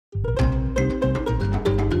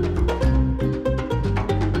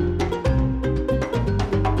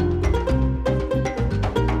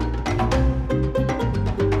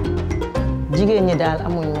jigéen ñi daal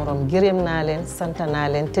amuñ morom gërëm naa leen sant naa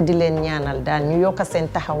leen te di leen ñaanal daal ñu yokk seen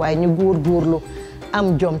taxawaay ñu góorgóorlu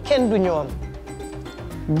am jom kenn du ñoom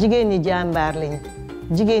jigéen ñi jàmbaar lañ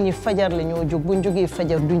jigéen ñi fajar la ñoo jóg buñ jógee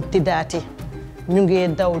fajar duñ tiddaati ñu ngi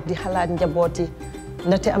daw di xalaat njabooti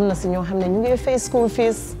ndaxte am na si ñoo xam ne ñu ngi fay school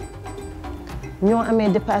fees ñoo amee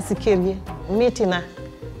dépasse kër gi métti na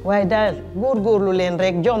waaye daal góorgóorlu leen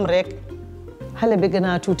rek jom rek xale bi gën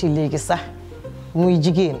a tuuti léegi sax muy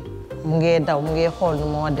jigéen mu ngi daw mu ngi xool nu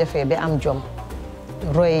moo defee ba am jom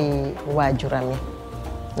roy waajuram yi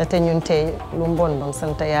ndaxte ñun tey lu mbon bon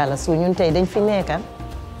sant yàlla su ñun tey dañ fi nekka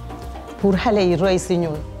pour xale yi roy si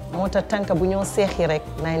ñun moo tax tànk bu ñoo seexi rek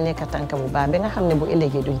nay nekk tànk bu baax ba nga xam ne bu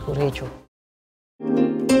ëllëgee duñ ko réccu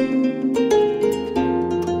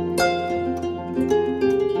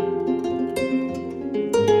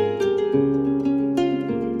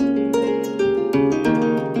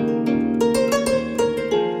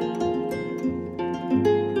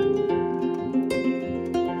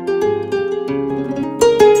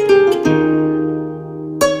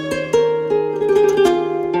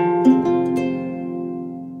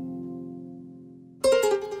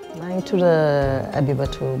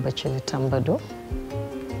Abibatu Bachili Tambadu,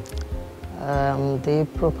 the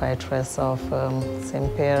proprietress of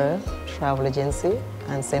Sempera Travel Agency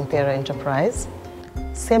and Sempera Enterprise.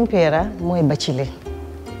 Sempera moy Bachili.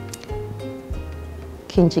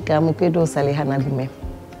 Kinchika mukedo sali hanagume.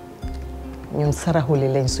 Ñun sarahuli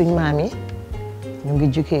lañ suñ mami ñu ngi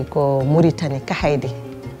juké ko Mauritanie Kahaydi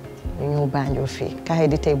ñu Banjul fi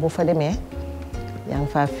Kahaydi tay bu fa démé yang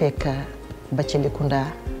fa fekk Bachili Kunda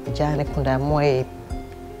Jaane Kunda mooy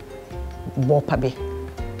boppa bi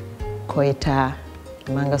Koyta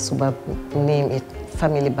manga suba name it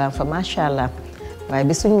family ba fa macha allah waaye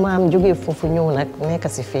bi suñu maam jógee foofu ñëw nag nekk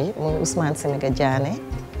si fii muy Ousmane Semiga Jaane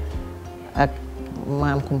ak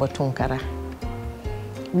maam Kumba Tunkara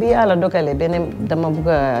bi yàlla dogale beneen dama bugg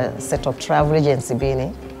a set up travel agency bii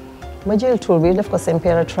nii ma jël tur bi def ko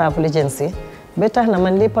Sempera Travel Agency ba tax na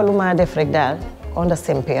man lépp lu ma def rek daal onda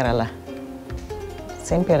Sempera la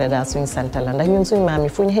Sempera daal suñ sant la ndax ñun suñ maam yi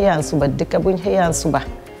fu ñu xëyaan suba dëkk buñ xëyaan suba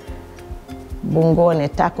bu ngoonee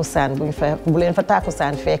tàkkusaan bu leen fa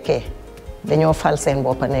tàkkusaan fekkee dañoo fal seen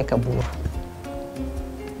boppa nekk buur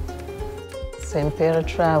Sempera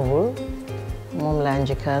Travel moom laa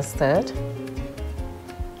njëkk a start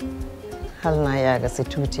xal naa yàgg si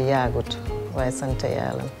tuuti yàggut waaye sant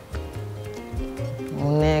yàlla mu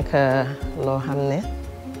nekk loo xam ne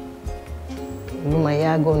lu ma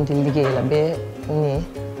yàggoon di liggéey la ba nii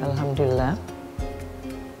alhamdulilah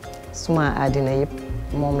suma àddina yëpp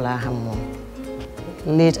moom laa xam moom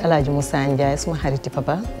liit Alaaji Moussa Ndiaye suma xariti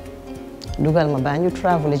papa dugal ma Banjul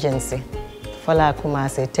Travel Agency fa laa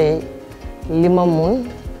commencé tey li ma mun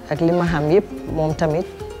ak li ma xam yëpp moom tamit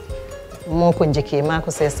moo ko njëkkee maa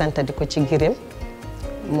ko see sant di ko ci gërëm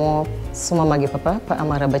moo suma magi papa Pa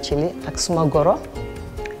Amara Bachili ak suma goro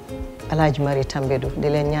Alaaji Mari Tambedu di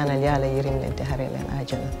leen ñaanal yàlla yërëm leen te xare leen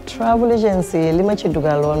àjjana. Travel agency li ma ci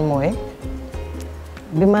dugaloon mooy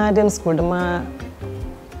bi ma dem school dama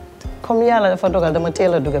comme yàlla dafa dogal dama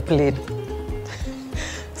teel a dugg plane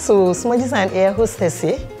so su ma gisaan air hostess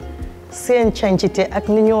yi seen cancite ak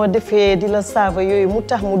ni ñoo defee di la saava yooyu mu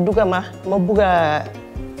tax mu dugga ma bugga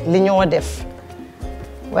li ñoo def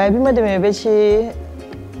waaye bi ma demee ba ci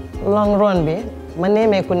long run bi ma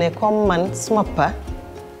neemeeku ne comme man suma pa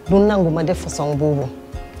du nangu ma def façon boobu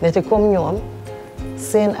nete comme ñoom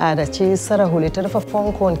seen aada ci sarahuli te dafa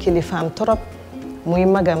fonkoon kilifaam torop muy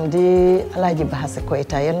magam di Alaaji Bahase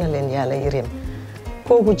Koyta yal na leen yàlla yërëm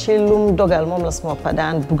kooku ci lum dogal moom la suma pa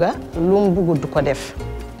daan dugga lum buggu du ko def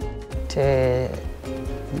te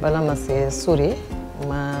bala ma see sori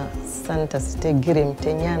ma sant si te gërëm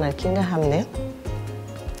te ñaanal ki nga xam ne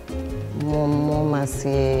moom moo ma si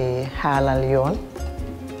xaalal yoon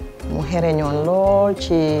mu xereñoon lool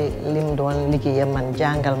ci lim doon liggéeyam man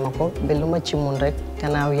jàngal ma ko ba lu ma ci mun rek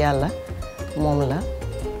gannaaw yàlla moom la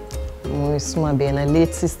muy suma benn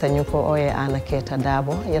late sister ñu ko ooyee Anna Keita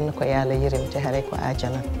Dabo yal na ko yàlla yërëm te xare ko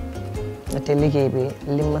àjjana te liggéey bi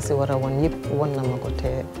lim ma si war a woon yëpp won na ma ko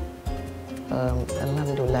te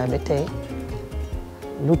alhamdulilah ba tey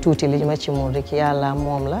lu tuuti li ma ci mun rek yàlla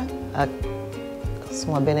moom la ak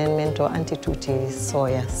suma beneen mentor anti tuuti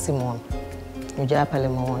Sooya Simon ñu jàppale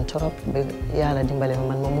ma woon trop ba yàlla dimbale ma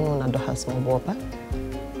man ma mënoon a doxal sama boppa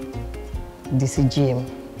di si jéem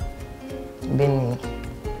benn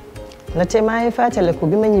na te maa ngi fàttaliku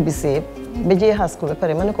bi ma ñibbisee ba jeexal school ba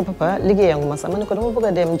pare ma ne ko papa liggéeyangu ma sax ma ne ko dama bëgg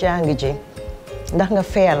a dem jàngi ji ndax nga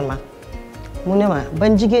feyal ma mu ne ma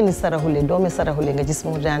ban jigéen ñi saraxule doomi saraxule nga gis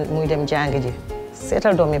muy dem jàngi ji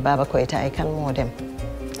seetal doomi Baba Koyta ay kan moo dem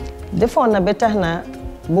defoon na ba tax na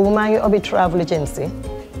boobu maa ngi ubbi travel agency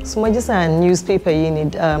su ma gisaan newspaper yi ni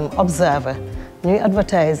Observer ñuy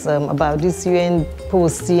advertise about this UN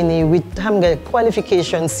post yi ni with xam nga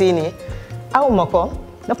qualifications yi ni aw ma ko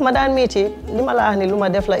daf ma daan meeti li ma la wax ni lu ma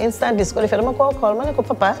def la instant dis ko defee dama koo call ma ne ko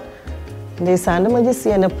papa ndeysaan dama gis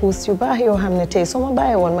yenn post yu baax yoo xam ne tey soo ma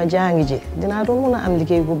bàyyi woon ma jàngi ji dinaa doon mun a am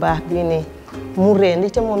liggéey bu baax bii nii mu ree ndi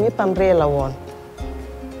te moom yëppam ree la woon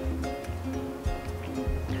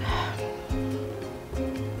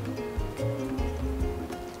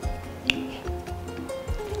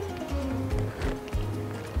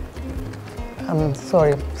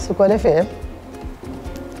sorry su ko defee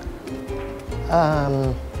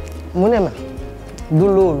mu ne ma du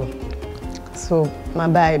loolu so ma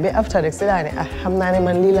bàyyi ba after rek si daa ne xam naa ne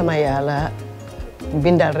man lii la ma yàlla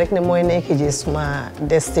bindal rek ne mooy nekk ji suma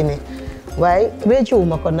destiny waaye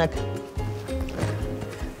réccuwuma ko nag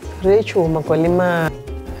réccuwuma ko li ma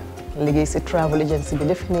liggéey si travel agency bi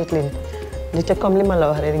definitely li te comme li ma la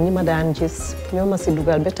wax rek ñi ma daan gis ñoo ma si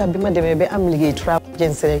dugal ba tax bi ma demee ba am liggéey travel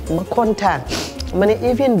agency rek ma kontaan ma ne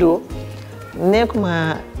even though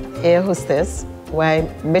nekkuma air hostess waaye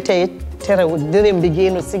ba tey terewul dërëm bi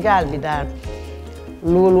génnu si gaal bi daal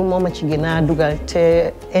loolu moo ma ci gën a dugal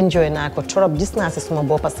te enjoy naa ko trop gis naa si suma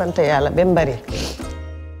boppa sant yàlla ba mbari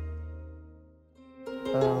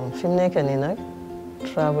fi mu nekk nii nag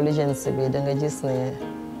travel agency bi da nga gis ne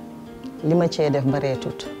li ma cee def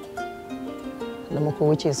bareetut dama ko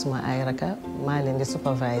wuccee suma ay raka maa leen di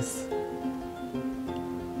supervise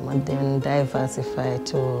ma then diversify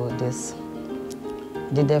to this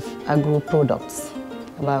di def agro products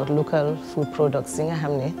about local food products yi nga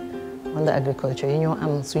xam ne under agriculture yi ñoo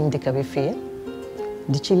am suñ dëkk bi fii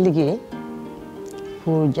di ci liggéey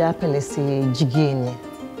pour jàppale si jigéen ñi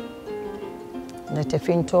ndaxte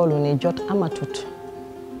fi ñu toll ni jot amatut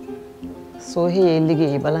soo xëyee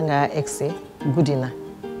liggéey bala ngaa egsi guddi na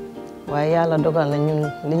waaye yàlla dogal na ñun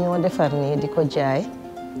li ñoo defar nii di ko jaay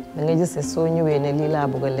da nga gis soo ñëwee ne lii laa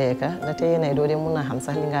bëgg a lekka ndaxte yéenay doo de mun a xam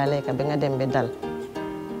sax li ngaa lekka ba nga dem ba dal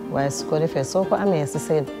waaye su ko defee soo ko amee si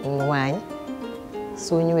seen waañ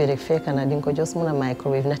soo ñëwee rek fekk na di nga ko jos mun a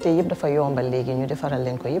microwave ndaxte yëpp dafa yomba léegi ñu defaral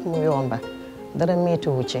leen ko yëpp mu yomba dara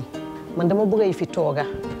méttiwu ci man dama bëgg a fi tooga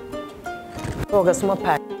suma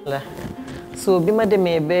paaj la so bi ma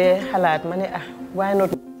demee ba xalaat ma ne why not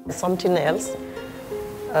something else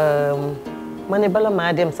ma ne bala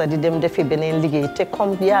maa dem sax di dem defi beneen liggéey te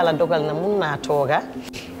comme yàlla dogal na mun naa tooga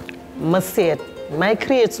ma seet may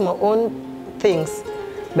create suma own things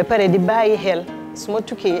ba pare di bàyyi xel su ma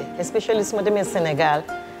tukkee especially su ma demee Sénégal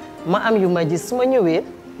ma am yu ma gis su ma ñëwee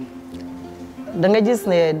da nga gis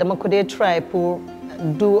ne dama ko dee try pour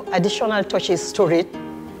do additional touches to it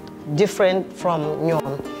different from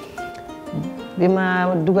ñoom bi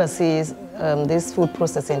ma duga si this food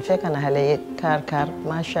processing fekk na xale yi kaar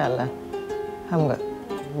macha allah xam nga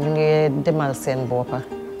ñu ngi demal seen boppa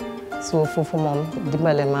so foofu moom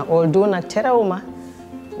dimbale ma although nag terewuma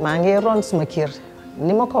maa ngi ron suma kër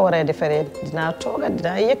ni ma ko war a defaree dinaa tooga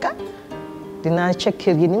dinaa yëkka dinaa cek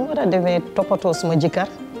kër gi ni mu war a demee toppatoo suma jëkkër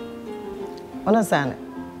understand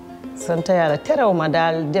sant yàlla terewuma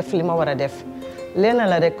daal def li ma war a def leena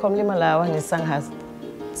la rek comme li ma laa wax ni sànq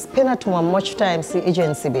spendatuma much time si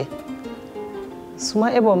agency bi su ma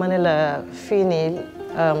eboo ma ne la fii nii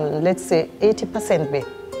let's say 80% bi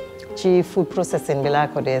ci food processing bi laa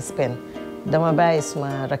ko dee spend dama bàyyi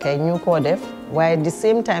suma rakay ñu ko def waaye the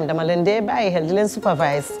same time dama leen dee bàyyi xel di leen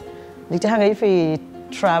supervise li tax nga yi fi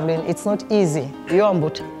traveling it's not easy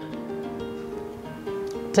yombut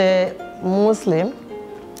te muslim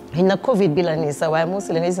xëy na covid bi la nii sax waaye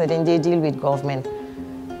muslim is na dañ dee deal with government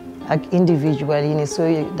ak individual yi ni so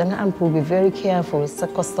da nga am pour be very careful sa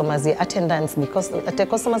customers yi attendance because te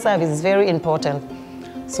customer service is very important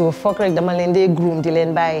so foog rek dama leen dee groom di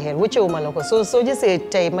leen bàyyi xel wëccewu ma la ko soo gisee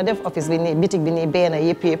tey ma def office bi nii bitik bi nii benn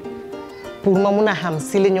yëpp pour ma mun a xam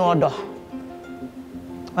si li ñoo dox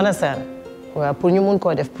understand waaw pour ñu mun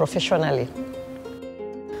koo def professionally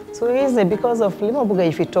so reason because of li ma bëgg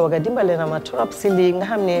a fi tooga dimbale na ma trop si lii nga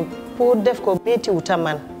xam ne pour def ko méttiwu ta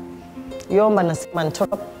man yomba na si man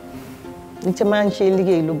trop li te maa ngi ciy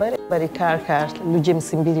liggéey lu bari kaar lu jëm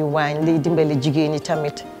si mbiri waañ liy dimbale jigéen ñi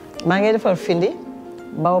tamit maa ngi defar findi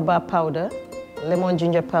baobab powder lemon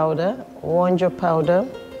ginger powder wonjo powder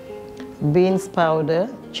beans powder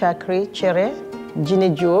chakri cere jini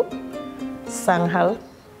jóob sanghal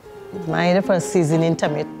maa ngi defar seasoning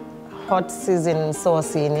tamit hot seasoning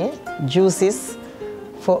sauce yi ni juices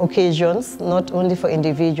for occasions not only for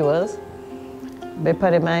individuals ba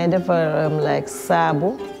pare maa ngi defar like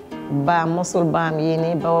saabu baam mosul baam yi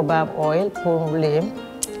ni baobab oil pour les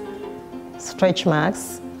stretch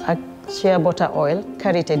marks ak shea butter oil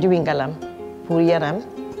karité diwi ngalam pour yaram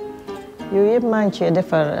yooyu yëpp maa ngi cee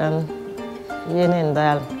defar yeneen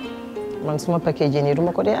daal man suma package nii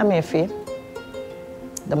duma ko dee amee fii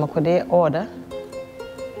dama ko dee order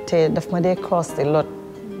te daf ma dee cost lot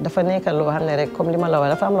dafa nekk loo xam ne rek comme li ma la wax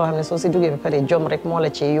dafa am loo xam ne soo si duggee ba pare jom rek moo la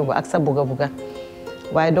ci yóbbu ak sa bugga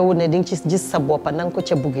waaye doo wut ne di nga ci gis sa boppa na nga ko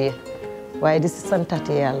ca buggee waaye di si santate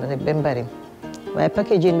yàlla rek ba mbari waaye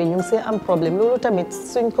packaging bi ñu ngi see am problème loolu tamit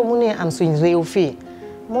suñ ko munee am suñ réew fii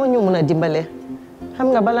moo ñu mun a dimbale xam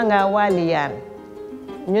nga bala ngaa waali yaan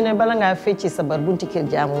ñu ne bala ngaa fecci sa bar bunti kër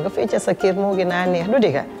jaamu nga fecca sa kër moo gën a neex du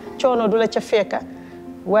dëgg coono du la ca fekka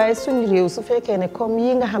waaye suñ réew su fekkee ne comme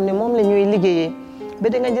yi nga xam ne moom la ñuy liggéeyee ba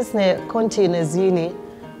da nga gis ne containers yii nii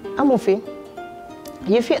amu fi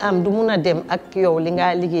yi fi am du mun a dem ak yow li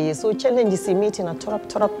nga liggéeyee soo challenge si métti na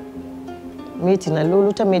trop métti na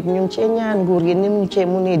loolu tamit ñu ngi cee ñaan nguur gi ni mu cee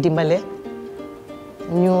munee dimbale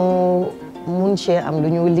ñu mun cee am lu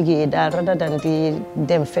ñu liggéeyee daal radadan di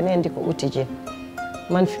dem feneen di ko uti ji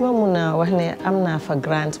man fi ma mun a wax ne am naa fa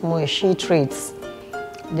grant mooy She Trades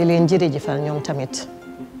di leen jërëjëfal ñoom tamit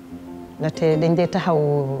ndaxte dañ dee taxaw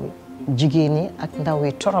jigéen ñi ak ndaw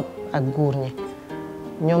yi torop ak góor ñi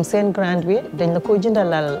ñoom seen grant bi dañ la ko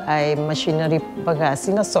jëndalal ay machinerie bagage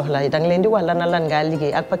yi nga soxla danga leen di wax lan ngaa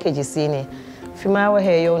liggéey ak package yi sii nii fi ma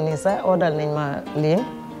waxee yow nii sax ordal nañ ma lii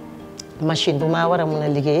machine bu ma war a mun a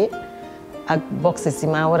liggéey ak boxes si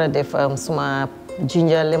ma war a def suma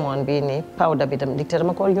ginger lemon bi nii powder bi tam dicté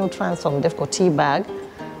dama ko ñëw transform def ko tea bag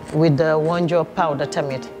with the wonjo powder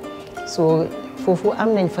tamit so foofu am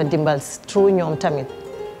nañ fa dimbal true ñoom tamit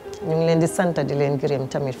ñu ngi leen di sant di leen gërëm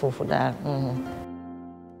tamit foofu daal.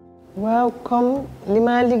 waaw comme li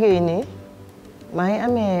ma liggéey nii maa ngi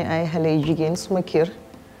amee ay xale yu jigéen suma kër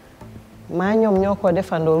maa ñoom ñoo ko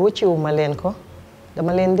defandoo wëcciwu ma leen ko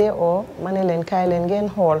dama leen dee oo ma ne leen kaay leen ngeen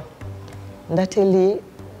xool ndaxte lii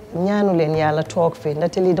ñaanu leen yàlla toog fi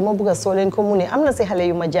ndaxte lii dama bëgg a soo leen ko mu ne am na si xale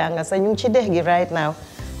yu ma jànga sax ñu ngi ci dex gi right now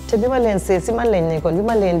te bi ma leen see si man lañ nekkoon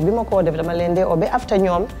bi ma koo def dama leen dee oo ba after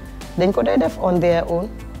ñoom dañ ko dee def on their own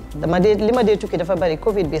li ma dee tukki dafa bari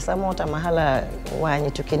Covid bi sax moo tax ma xala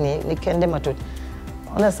wàññi tukki nii ni kenn dematut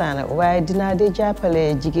onasaana waaye dinaa dee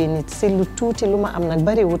jàppale jigéen ñi si lu tuuti lu ma am nag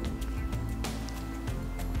bariwut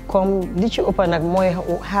comme li ci ëpp nag mooy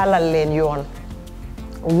xaalal leen yoon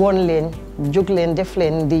woon leen jóg leen def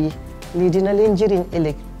leen lii dina leen jëriñ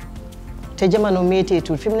ëllëg te jamono métier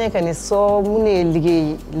tuut fi mu nekk ni soo munee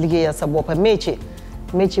liggéeyal sa boppa métier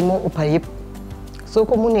moo ëpp yëpp soo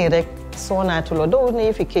ko munee rek soo naatuloo doo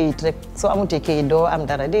ne fi kayit rek soo amutee kayit doo am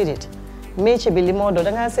dara déedéet métier bi li moo doo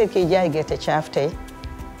dangaa seet kay jaay gerte caaf tey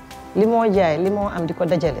li moo jaay li moo am di ko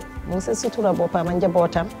dajale mu ngi sa sutura boppam ak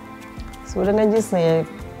njabootam soo da nga gis ne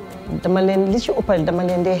li ci ëppal dama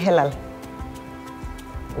leen dee xelal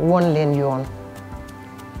woon leen yoon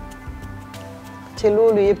te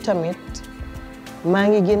loolu yëpp tamit maa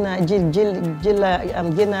ngi gën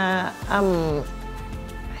a am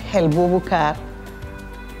xel boobu kaar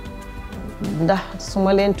ndax su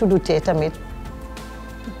ma leen tuddutee tamit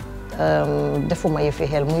defuma yëfi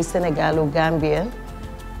xel muy Sénégalu Gambian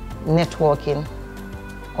networking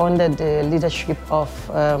under the leadership of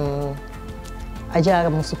Adja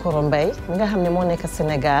Musukoro Mbye mi nga xam ne moo nekk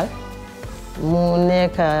Sénégal mu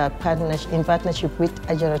nekk in partnership with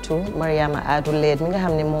Ajaratu Mariama Adu Leed mi nga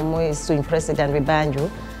xam ne moom mooy suñ président bi Banjul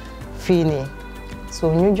fii nii so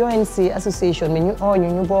ñu join si association bi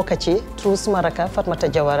ñu bokk ci through suma raka Fatmata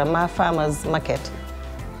Jawara ma farmers market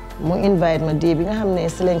mu invite ma bi nga xam ne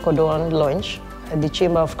si lañ ko doon launch di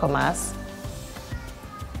Chamber of Commerce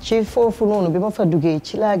ci foofu noonu bi ma fa duggee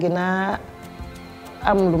ci laa gën a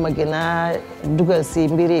am lu ma gën a dugal si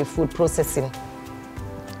mbiri food processing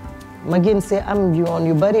ma gën see am yoon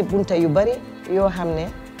yu bari bunta yu bari yoo xam ne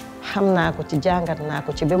xam naa ko ci jàngat naa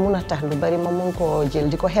ko ci ba mun a tax lu bari ma mun koo jël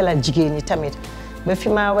di ko xelal jigéen ñi tamit ba fi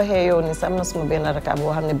ma waxee yow ni am na suma benn raka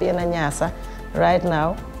boo xam ne benn ñaasa right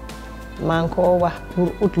now maa ngi koo wax pour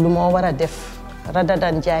ut lu moo war a def rather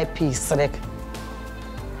than jaay piece rek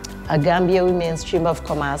a Gambia Women's Chamber of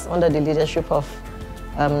Commerce under the leadership of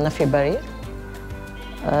Nafi Bari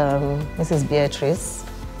Mrs. Beatrice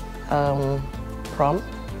Prom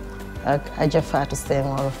ak Adja Fatou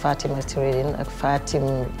Senghor Fatima Tiridine ak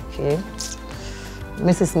Fatim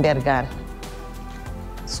Mrs. Mbergane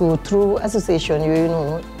so through association yooyu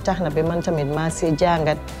noonu tax na ba man tamit maa see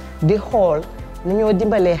jàngat di xool ni ñoo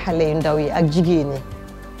dimbalee xale yu ndaw yi ak jigéen ñi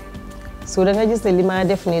so da nga gis ne li ma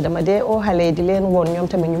def nii dama dee oo xale yi di leen woon ñoom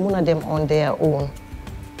tamit ñu mun a dem on their own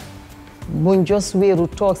buñ jos wéeru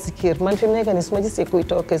toog si kër man fi mu nekk nii su ma gisee kuy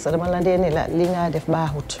toog kër sax dama la dee ne la li nga def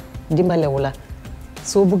baaxut dimbalewu la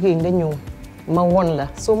soo buggee nga ñëw ma won la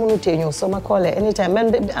soo mënutee ñëw soo ma callee anytime man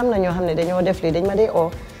am na ñoo xam ne dañoo def lii dañ ma dee oo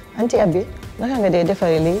anti Abi naka nga dee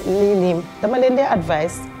defaree lii dama leen dee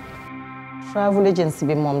advice. Travel agency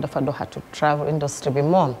bi moom dafa doxatu travel industry bi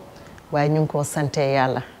moom waaye ñu ngi koo sante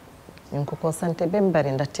yàlla ñu ngi ko sante ba mu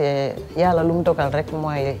bari ndaxte yàlla lu mu dogal rek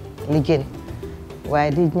mooy li gën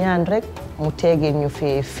waaye di ñaan rek mu teegi ñu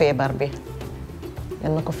fi feebar bi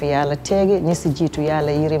yal na ko fi yàlla teegi ñi si jiitu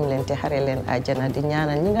yàlla yirim leen te xare leen àjjana di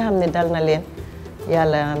ñaanal ñi nga xam ne dal na leen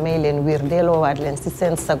yàlla may leen wér delloowaat leen si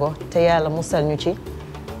seen sago te yàlla musal ñu ci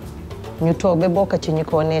ñu toog ba bokk ci ñi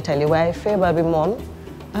ko nettali waaye feebar bi moom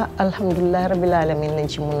alhamdulilah rabbil alamin lañ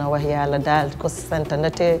ci mun a wax yàlla daal ko sant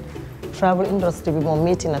ndaxte travel industry bi moom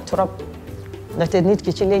métti na trop ndaxte nit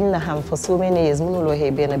ki ci liñ la xam fa so many years mënuloo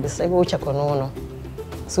xëy benn bis rek wucca ko noonu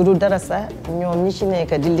su du dara sax ñoom ñi ci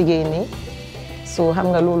nekk di liggéey nii su xam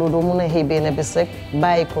nga loolu doo mun a xëy benn bis rek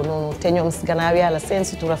bàyyi ko noonu te ñoom gannaaw yàlla seen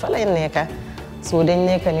sutura fa lay nekka so dañ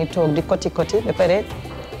nekk ni toog di koti ba pare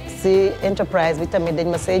si enterprise bi tamit dañ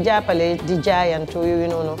ma say jàppale di jaayantu yooyu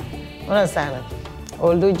noonu wala saana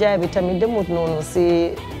although jaay bi tamit demut noonu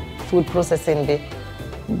si food processing bi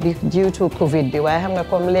due to Covid bi waaye xam nga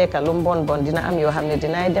comme lekka lu mu bon dina am yoo xam ne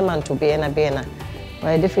dinaay demantu benn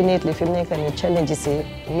waaye definitely fi mu nekk ni challenge si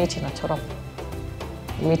métti na trop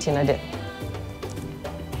métti na de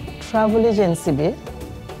travel agency bi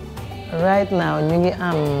right now ñu ngi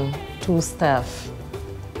am 2 staff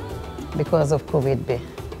because of Covid bi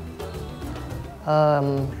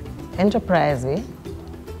enterprise bi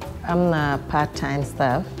am na part-time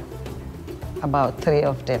staff about 3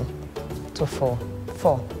 of them to 4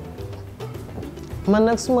 man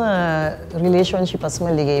nag suma relationship ak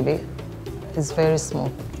suma liggéey bi is very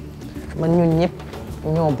smooth man ñun ñëpp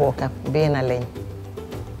ñoo bokk benn lañ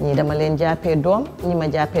ñii dama leen jàppee doom ñi ma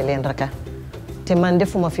jàppee leen raka te man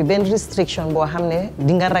defuma fi benn restriction boo xam ne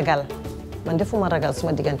di nga ragal man defuma ragal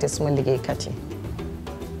suma diggante suma liggéeykat yi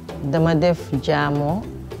dama def jaamoo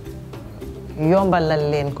yombalal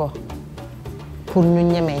leen ko pour ñu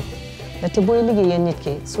ñemeñ ndaxte booy liggéeyee nit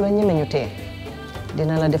ki su la ñemeñu tee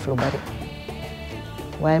dina la def lu bari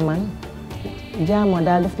waaye man jaamoo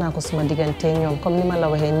daal def naa ko suma diggante ñoom comme ni ma la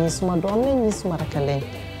waxee ñii suma doom lañ ñii suma rakk lañ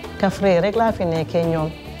kafre rek laa fi nekkee ñoom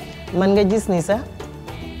man nga gis ni sax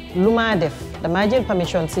lu maa def damaa jël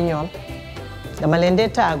permission si ñoom dama leen dee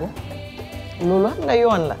taagu loolu xam nga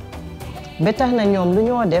yoon la ba tax na ñoom lu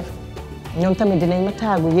ñoo def ñoom tamit dinañ ma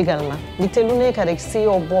taagu yëgal ma li te lu nekk rek si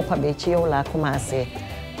yow boppa bi ci yow laa commencé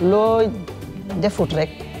loo defut rek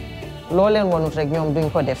loo leen wonut rek ñoom duñ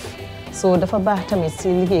ko def so dafa baax tamit si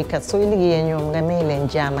liggéeykat sooy liggéeyee ñoom nga may leen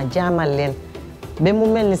jaamal leen ba mu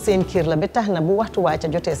mel ni seen kër la ba tax na bu waxtu waa ca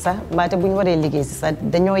jotee sax mbaate bu ñu waree liggéey si sax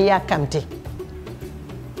dañoo yàkkamti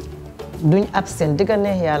duñ absent digga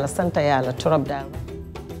neex yàlla sant yàlla trop daal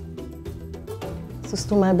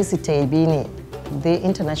surtout bi si tey bii nii the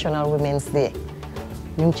International Women's Day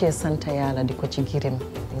ñu ngi cee sant yàlla di ko ci girim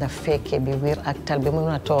ndax fekkee bi wér ak tal bi mun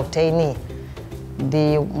a toog tey nii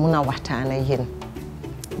di mun a waxtaan ak yéen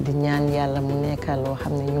di ñaan yàlla mu nekk loo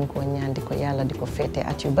xam ne ñu ngi ko ñaan di ko yàlla di ko féete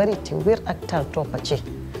at yu bari te wér ak tal toppa ci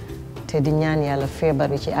te di ñaan yàlla feebar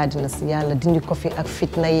bi ci àddina si yàlla dindi ko fi ak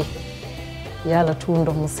fitna yi yàlla tuur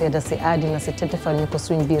ndox mu sedda si àddina si te defal ñu ko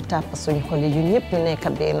suñ biir tàppa suñ xol yi yu ñëpp ñu nekk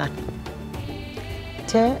benn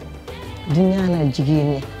te di ñaanal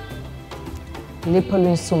jigéen ñi lépp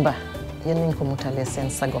luñ sumba yal nañ ko mutalee seen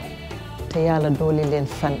sago te yàlla dooli leen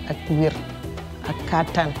fan ak wér ak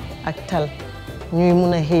kàttan ak tal ñuy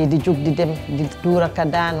mun a xëy di jóg di dem di duur ak a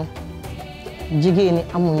daanu jigéen ñi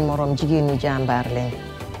amuñ morom jigéen ñi jàmbaar leen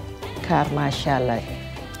car macha allah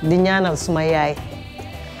di ñaanal suma yaay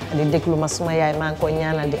di déglu ma suma yaay maa ngi ko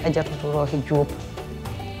ñaanal di Ajaratu Roxi Jóob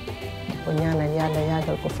di ko ñaanal yàlla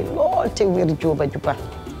yàggal ko fi lool te wér jóoba juba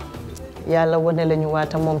yàlla wane la ñu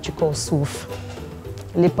waata moom ci kaw suuf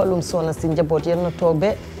léppalum soona si njaboot yal na toog ba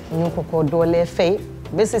ñu ko doolee fay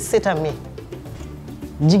ba si sitam mi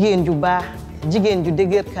jigéen ju baax jigéen ju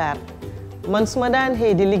dëgër kaar man su ma daan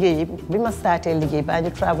xëy di liggéeyi bi ma staatee liggéey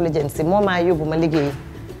Banjul Travel Agency moo maa yóbbu ma liggéeyi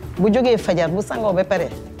bu jógee fajar bu sangoo ba pare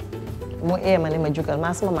mu eema ne ma jugal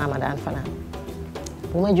maa suma maama daan fanaan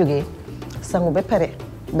bu ma jógee sangu ba pare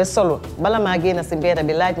ba solo bala maa génn si mbedda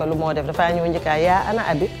bi laaj ma lu moo def dafa ñëw njëkkaa yaa ana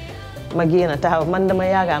abi ma génn taxaw man dama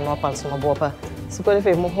yaagaa noppal suma boppa su ko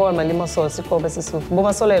defee mu xool ma li ma sol si kaw ba si suuf bu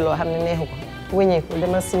ma solee loo xam ne neexu ko wëñeeku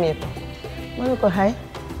dama simee ko ma ne ko xay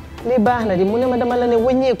lii baax na di mu ne ma dama la ne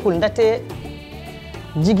wëñeekul ndaxte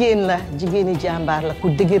jigéen la jigéeni jàmbaar la ku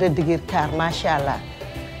dëgër a dëgër kaar macha allah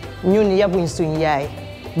ñun yabuñ suñ yaay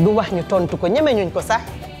du wax ñu tontu ko ñeme ñuñ ko sax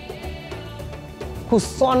ku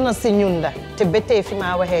sonn si ñun la te ba tey fi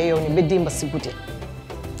maa waxee yow ni ba dimba si guddi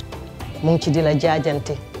mu ngi ci di la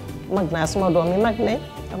jaajante mag naa suma doom yi mag ne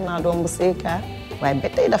am naa doom bu seeka waaye ba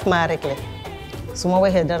tey daf maa réglé su ma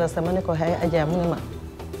waxee dara sama ne ko hay Adja mu ne ma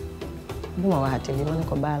bu ma waxati li ma ne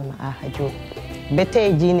ko baal ma Aha Jóob ba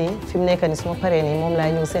tey jii nii fi mu nekk ni su ma paree nii moom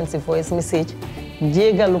laa ñëw seen si voice message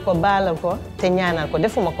jégalu ko baalal ko te ñaanal ko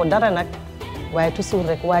defuma ko dara nag waaye toujours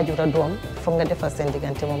rek waajur a doom foog nga defal seen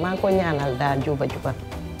diggante moom maa ngi ko ñaanal daal juba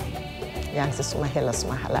yaa ngi si suma xel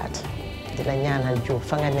suma xalaat di la ñaanal Jóob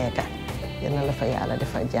fa nga nekka yal na la fa yàlla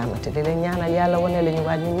defal jàmm te di la ñaanal yàlla wane la ñu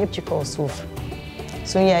waat ñun ñëpp ci kaw suuf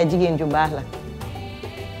suñu yaay jigéen ju baax la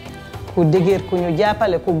ku dëgër ku ñu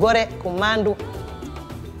jàppale ku gore ku mandu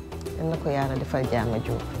yal na ko yàlla defal jàmm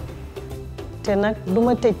Jóob te nag du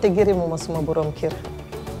ma tëj te gërëmu ma suma borom kër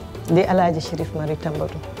di Alaaji Chérif Mari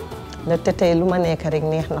Tambadou ndaxte tey lu ma nekk rek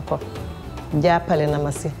neex na ko jàppale na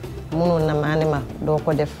ma si mënoon na maa ne ma doo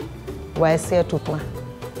ko def waaye seetut ma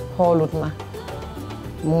xoolut ma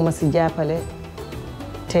mu ma si jàppale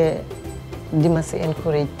te di ma si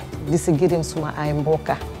encourage di si gërëm suma ay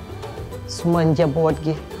mbokka suma njaboot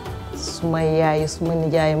gi suma yaay suma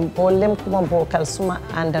nijaay mboolem ku ma bokkal suma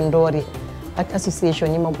àndandoor yi ak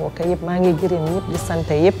association yi ma bokka yëpp maa ngi gërëm ñëpp di sant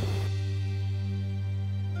yëpp.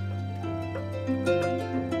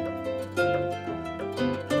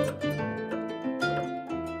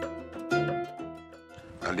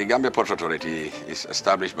 The Gambia Ports Authority is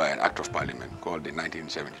established by an Act of Parliament called the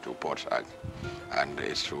 1972 Ports Act, and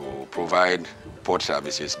is to provide port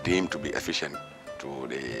services deemed to be efficient to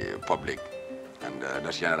the public, and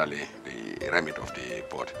that's generally the remit of the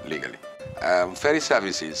port legally. Ferry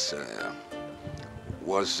services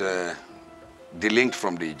was delinked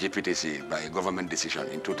from the GPTC by a government decision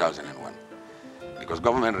in 2001, because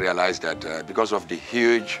government realized that because of the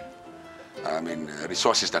huge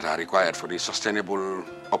resources that are required for the sustainable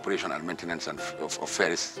operation and maintenance of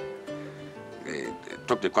ferries, they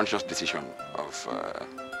took the conscious decision of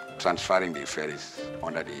transferring the ferries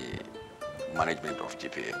under the management of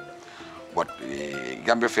GPA. But the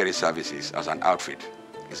Gambia Ferry Services as an outfit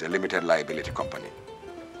is a limited liability company.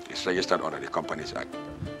 It's registered under the Companies Act,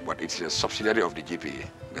 but it's a subsidiary of the GPA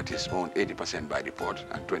that is owned 80% by the port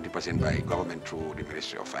and 20% by government through the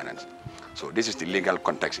Ministry of Finance. So this is the legal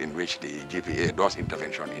context in which the GPA does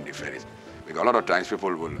intervention in the ferries. Because a lot of times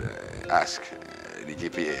people will ask the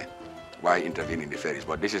GPA why intervene in the ferries,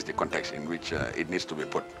 but this is the context in which it needs to be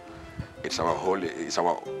put. It's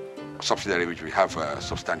our subsidiary which we have a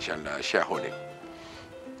substantial shareholding.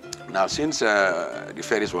 Now, since the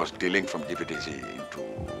ferries was delinked from GPTC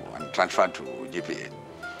and transferred to GPA,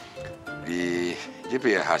 the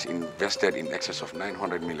GPA has invested in excess of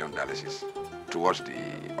 $900 million towards the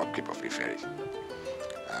upkeep of the ferries.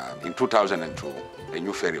 In 2002, a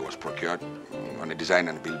new ferry was procured on a design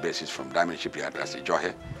and build basis from Diamond Shipyard, that's the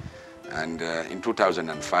Johe. And in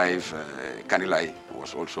 2005, Kanilai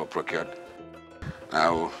was also procured.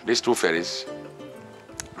 Now, these two ferries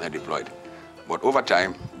were deployed. But over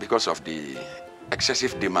time, because of the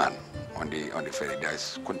excessive demand on the ferry,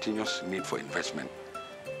 there's continuous need for investment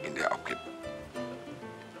in their upkeep.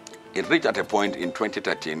 It reached at a point in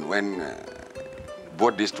 2013 when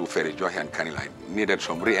both these two ferries, Johe and Kanilai, needed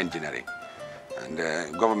some re-engineering. And the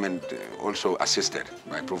government also assisted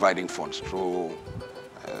by providing funds through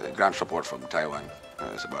grant support from Taiwan.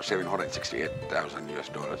 It's about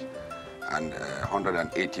 $768,000 and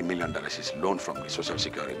 $180 million is loan from the Social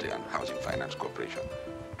Security and Housing Finance Corporation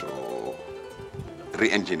to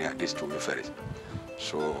re-engineer these two new ferries.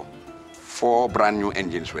 So 4 brand new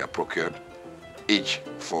engines were procured, each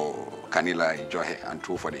for Kanilai, Johe, and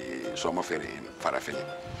 2 for the summer ferry in Farafenni.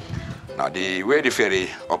 Now, the way the ferry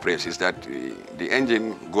operates is that the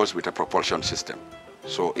engine goes with a propulsion system.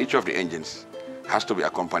 So each of the engines has to be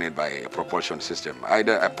accompanied by a propulsion system,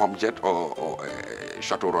 either a pump jet or a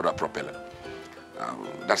shuttle rotor propeller.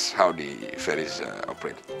 That's how the ferries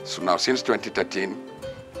operate. So now, since 2013,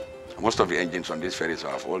 most of the engines on these ferries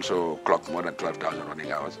have also clocked more than 12,000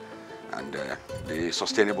 running hours. And the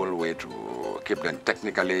sustainable way to keep them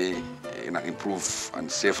technically in an improved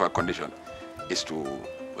and safer condition is to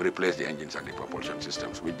replace the engines and the propulsion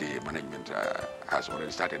systems, which the management has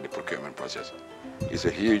already started the procurement process. It's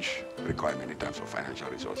a huge requirement in terms of financial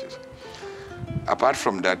resources. Apart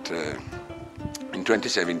from that, in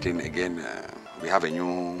 2017, again, we have a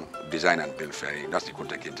new design and build ferry, that's the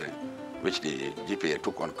Kunta Kinte, which the GPA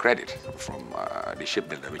took on credit from the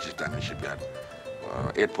shipbuilder, which is Diamond Shipyard.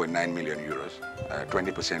 8.9 million euros,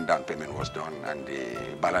 20% down payment was done, and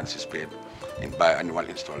the balance is paid in biannual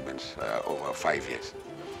installments over 5 years.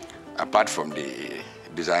 Apart from the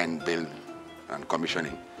design, build, and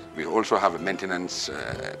commissioning, we also have a maintenance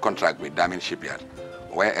contract with Diamond Shipyard,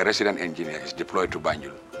 where a resident engineer is deployed to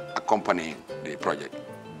Banjul accompanying the project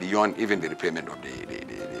beyond even the repayment of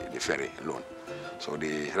the ferry loan. So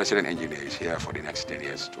the resident engineer is here for the next 10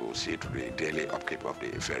 years to see to the daily upkeep of the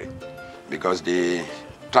ferry. Because the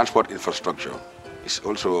transport infrastructure is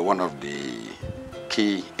also one of the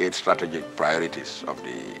key 8 strategic priorities of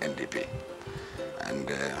the NDP. And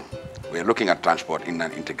we're looking at transport in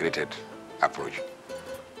an integrated approach.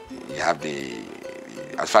 You have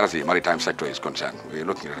as far as the maritime sector is concerned, we're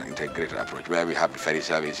looking at an integrated approach where we have the ferry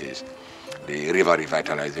services, the river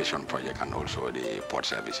revitalization project, and also the port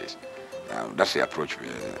services. That's the approach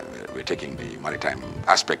we're taking, the maritime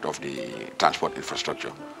aspect of the transport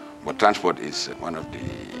infrastructure. But transport is one of the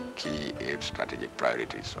key 8 strategic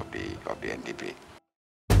priorities of the NDP.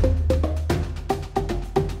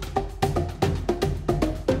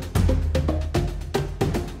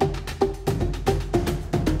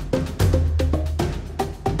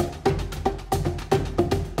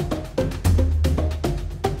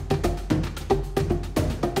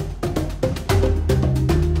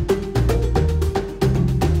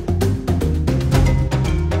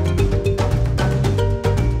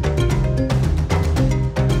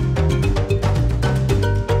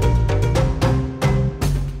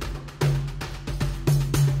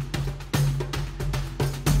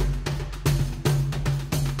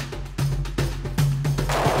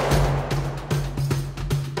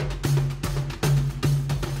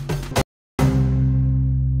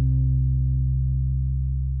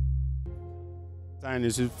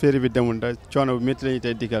 su ferry bi demul da coono bu métti la ñu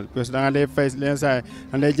tey dikkal parce que da nga dee fay leen saa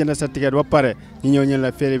da ngay jënd sa ticket ba pare ñu ñëw ñu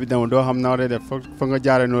la ferry bi demul doo xam naa war a def fa nga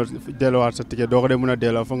jaare noonu delluwaat sa ticket doo ko dee mën a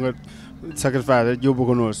delloo fa nga sacrifice rek yóbbu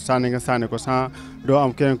ko noonu sànni ko sans doo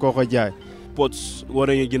am keneen koo ko jaay. ports war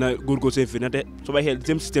nañu gën a góorgóorlu seen fii nate so bàyyi xel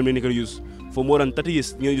same système la ñu ko use for more than 30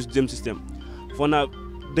 years ñu use same système foo naa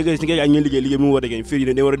dëgg si nga ñu liggéey bi mu war a génn ferry yi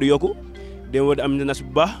dañu war a di yokku dañu war a am nas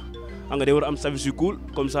bu baax xam nga dañu war a am service yu cool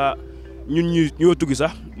comme ça ñun ñoo tuggi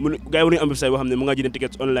sax gars yi war nañu am website boo xam ne mu nga jënd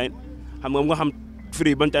tickets online xam nga mu nga xam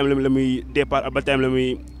free ban time la muy départ ak ban time la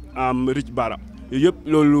muy reach Barra yooyu yëpp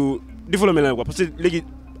loolu développé na ko parce que léegi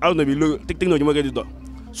àdduna bi loolu technologie moo koy di dox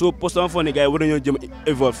so poste dama foog ne gars yi war nañoo jëm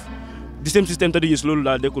evolve di same système te gis loolu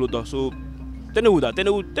daal dekkulu dox so tenewu daal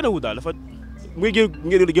dafa mu ngi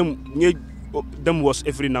ngeen dem was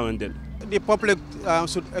every now and then. The public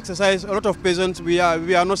should exercise a lot of patience. We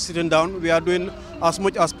are not sitting down. We are doing as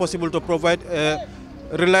much as possible to provide a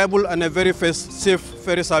reliable and a very safe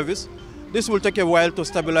ferry service. This will take a while to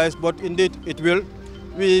stabilize, but indeed it will.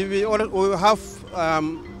 We have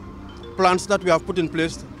plans that we have put in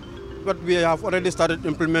place, but we have already started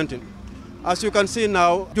implementing. As you can see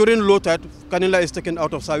now, during low tide, Kanila is taken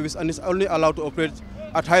out of service and is only allowed to operate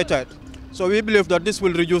at high tide. So we believe that this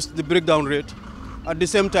will reduce the breakdown rate. At the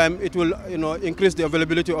same time, it will increase the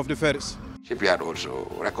availability of the ferries. Shipyard also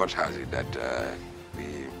records has it that the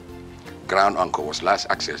ground anchor was last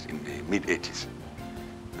accessed in the mid-80s.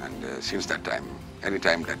 And since that time, any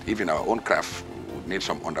time that even our own craft would need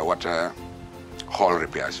some underwater hull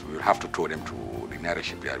repairs, we will have to tow them to the nearest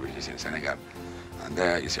shipyard, which is in Senegal. And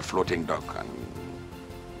there is a floating dock, and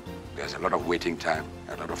there's a lot of waiting time,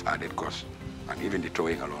 a lot of added costs. And even the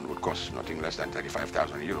towing alone would cost nothing less than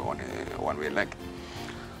 35,000 euro on a one-way leg.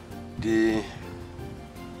 The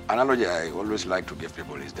analogy I always like to give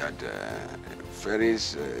people is that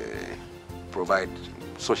ferries provide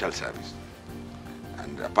social service.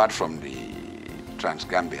 And apart from the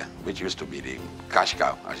Trans-Gambia, which used to be the cash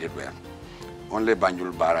cow, as it were, only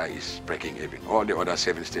Banjul Barra is breaking even. All the other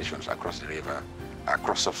 7 stations across the river are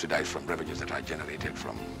cross-subsidized from revenues that are generated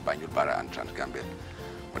from Banjul Barra and Trans-Gambia.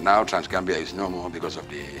 But now Trans-Gambia is no more because of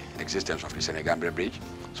the existence of the Senegambia Bridge,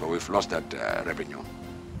 so we've lost that revenue.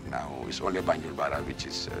 Now it's only Banjul Barra which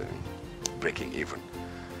is breaking even.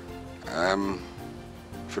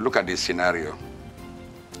 If you look at this scenario,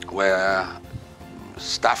 where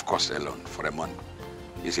staff costs alone for a month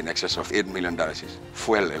is in excess of $8 million,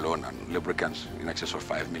 fuel alone and lubricants in excess of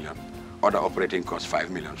 $5 million, other operating costs $5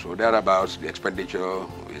 million. So thereabouts, the expenditure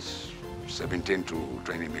is 17 to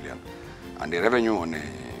 20 million. And the revenue on a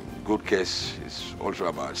good case is also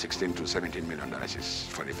about 16 to 17 million dollars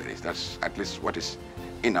for the ferries. That's at least what is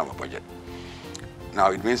in our budget. Now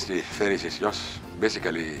it means the ferries is just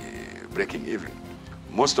basically breaking even.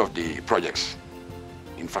 Most of the projects,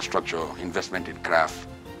 infrastructure, investment in craft,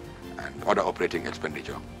 and other operating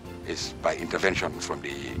expenditure is by intervention from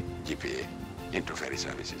the GPA into ferry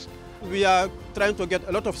services. We are trying to get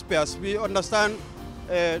a lot of spares. We understand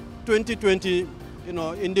 2020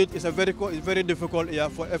 indeed it's a very difficult year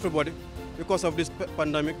for everybody because of this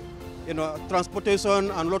pandemic.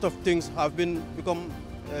 Transportation and a lot of things have become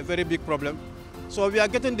a very big problem. So we are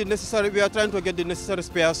getting the necessary, we are trying to get the necessary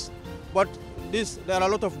spares, but there are a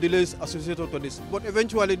lot of delays associated to this. But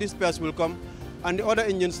eventually these spares will come, and the other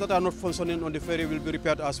engines that are not functioning on the ferry will be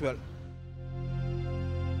repaired as well.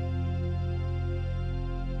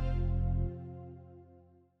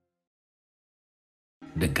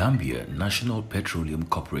 The Gambia National Petroleum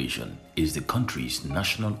Corporation is the country's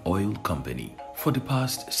national oil company. For the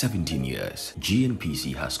past 17 years,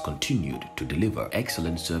 GNPC has continued to deliver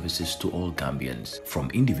excellent services to all Gambians,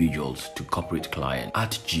 from individuals to corporate clients.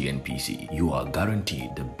 At GNPC, you are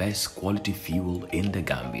guaranteed the best quality fuel in the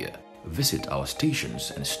Gambia. Visit our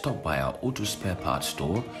stations and stop by our auto spare parts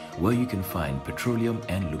store, where you can find petroleum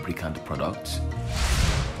and lubricant products,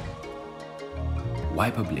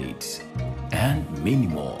 wiper blades, and many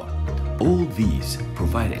more. All these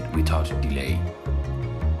provided without delay.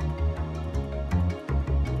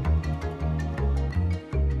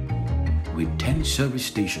 With 10 service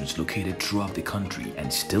stations located throughout the country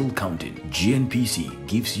and still counting, GNPC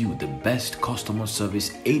gives you the best customer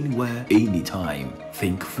service anywhere, anytime.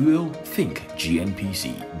 Think fuel, think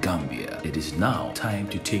GNPC Gambia. It is now time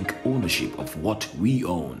to take ownership of what we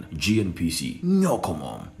own. GNPC,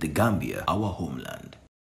 Nyokomom, the Gambia, our homeland.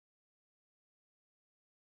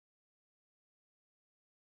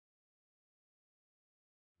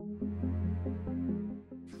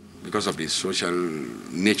 Because of the social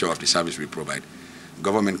nature of the service we provide,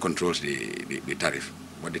 government controls the tariff,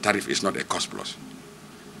 but the tariff is not a cost plus.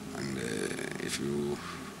 And if you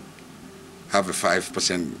have a 5%,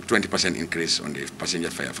 20% increase on the passenger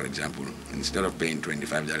fare, for example, instead of paying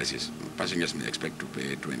 $25, passengers may expect to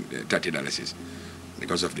pay $30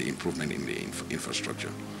 because of the improvement in the infrastructure.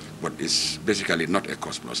 But it's basically not a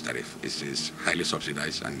cost plus tariff. It's highly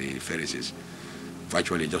subsidized, and the ferries is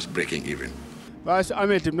virtually just breaking even. waaye su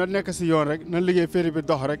amee tamit na nekk si yoon rek na liggéey ferry bi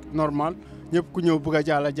dox rek normal ñëpp ku ñëw bëgg a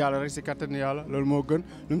jaala rek si kattan yàlla loolu moo gën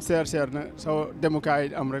lu mu seer na soo demukaay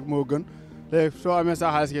am rek moo gën léegi soo amee sa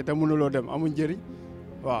xaalis gi te mënuloo dem amuñ njëriñ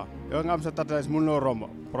waaw yow nga am sa tatalis mënuloo romb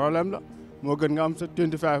problème la moo gën nga am sa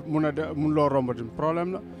 25 mënuloo romb tamit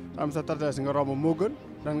problème la am sa tatalis nga romb moo gën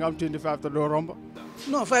dan nga am 25 te doo romb.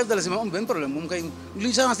 non $5 moom am benn problème moom kay li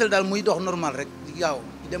changé daal muy dox normal rek yaaw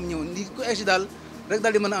dem ñëw ndi ko egsi daal rek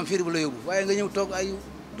daal di mën a am ferry bu la yóbbu waaye nga ñëw toog ay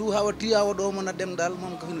 2 hours 3 hours doo mën a dem daal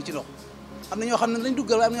moom ka fi nu ci ndox am na ñoo xam ne dañ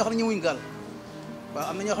duggal am na ñoo xam ne ñëwuñ gaal waaw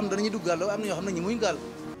am na ñoo xam ne dañuy duggal am na ñoo xam ne ñëwuñ gaal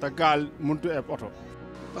te gaal mënut a eb oto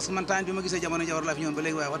parce que man temps bi ma gisee jamono jawar laa fi ñëwoon ba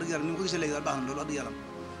léegi waaye wax dëgg yàlla ni ma ko gisee léegi daal baax na loolu wax dëgg yàlla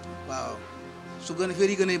waaw su gën a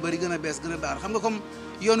ferry yi gën a bëri gën a bees gën a baax xam nga comme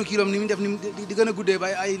yoonu kiloom ni mu def ni di gën a guddee ba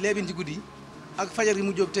ay leebin ci guddi ak fajar gi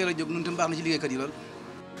mu jóg teel a jóg nun tam baax na ci liggéeykat yi lool.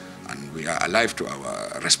 And we are alive to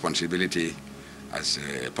our responsibility as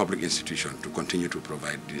a public institution to continue to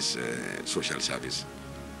provide this social service.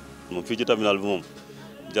 moom fii ci terminal bi moom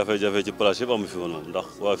jafe-jafe ci place yëpp amu fi woon moom ndax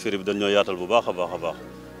waa ferry bi dañoo yaatal bu baax a baax a baax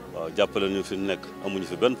waaw jàppale ñu fi nekk amuñu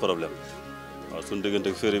fi benn problème waaw suñu diggante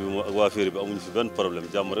ak ferry bi ak waa ferry bi amuñu fi benn problème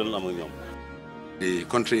jàmm rek la am ak ñoom. The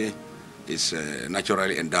country is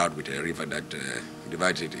naturally endowed with a river that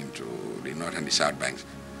divides it into the north and the south banks,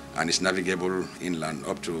 and is navigable inland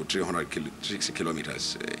up to 360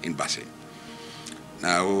 kilometers in Basse.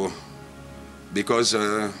 Now, because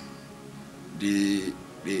the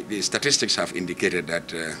statistics have indicated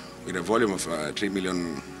that with a volume of 3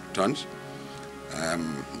 million tons,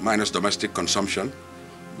 minus domestic consumption,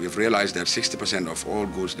 we've realized that 60% of all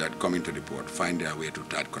goods that come into the port find their way to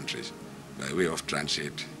third countries by way of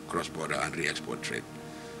transit, cross-border and re-export trade,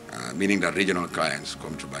 meaning that regional clients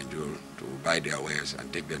come to Banjul to buy their wares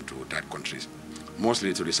and take them to third countries,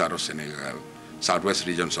 mostly to the south of Senegal, southwest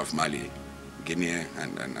regions of Mali, Guinea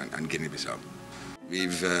and Guinea-Bissau.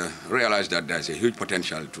 We've realized that there's a huge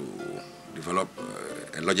potential to develop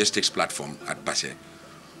a logistics platform at Basse,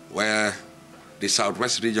 where the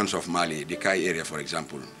southwest regions of Mali, the Kai area, for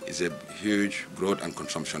example, is a huge growth and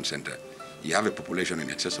consumption center. You have a population in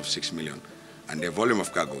excess of 6 million, and the volume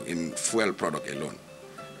of cargo in fuel product alone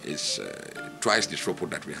is twice the throughput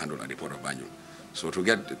that we handle at the port of Banjul. So to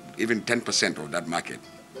get even 10% of that market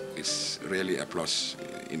is really a plus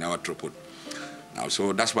in our throughput. Now,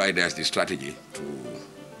 so that's why there's the strategy to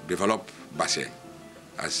develop Basse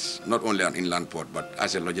as not only an inland port, but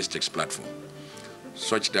as a logistics platform,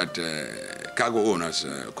 such that cargo owners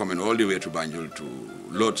coming all the way to Banjul to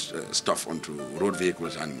load stuff onto road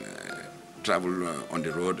vehicles and travel on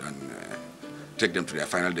the road and take them to their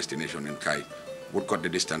final destination in Kai would cut the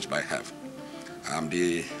distance by half.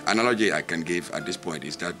 The analogy I can give at this point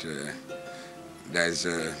is that there's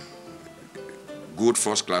a good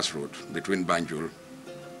first-class road between Banjul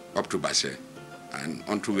up to Basse and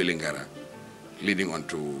onto Welingara, leading on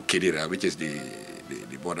to Kidira, which is the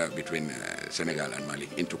the border between Senegal and Mali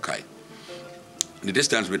into Kai. The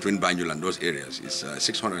distance between Banjul and those areas is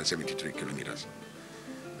 673 kilometers.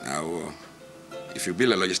 Now, if you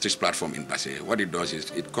build a logistics platform in Basse, what it does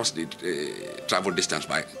is it cuts the travel distance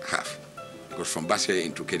by half. Because from Basse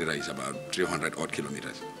into Kedira is about 300 odd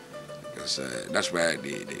kilometers. Because that's where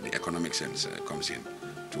the economic sense comes in,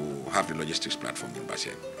 to have the logistics platform in Basse.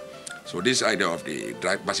 So this idea of the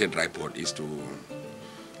Basse dry port is to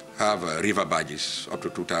have river barges up to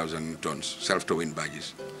 2,000 tons, self-towing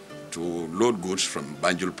barges, to load goods from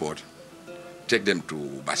Banjul port, take them to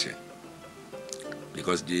Basse.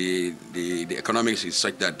 Because the economics is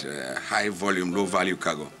such that high volume, low value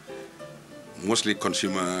cargo, mostly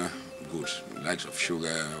consumer goods, likes of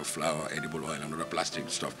sugar, flour, edible oil, and other plastic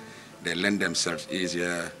stuff, they lend themselves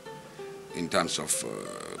easier in terms of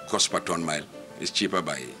cost per ton mile. It's cheaper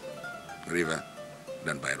by river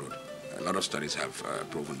than by road. A lot of studies have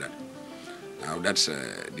proven that. Now that's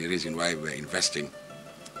the reason why we're investing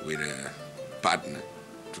with a partner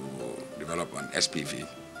to develop an SPV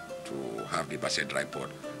to have the Basse dry port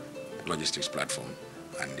logistics platform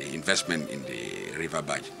and the investment in the river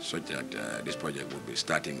barge, such that this project will be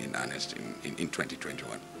starting in earnest in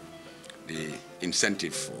 2021. The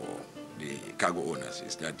incentive for the cargo owners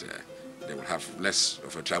is that they will have less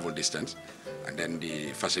of a travel distance, and then the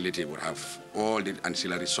facility will have all the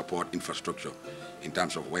ancillary support infrastructure in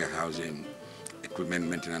terms of warehousing, equipment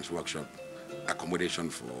maintenance workshop, accommodation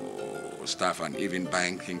for staff, and even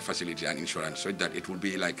banking facility and insurance, so that it will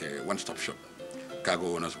be like a one-stop shop.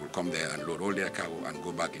 Cargo owners will come there and load all their cargo and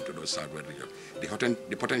go back into those southwest regions.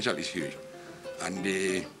 The potential is huge, and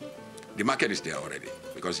the market is there already,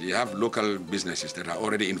 because you have local businesses that are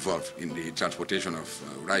already involved in the transportation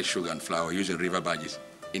of rice, sugar, and flour using river barges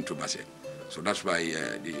into Basse. So that's why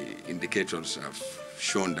the indicators have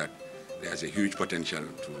shown that there's a huge potential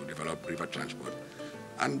to develop river transport.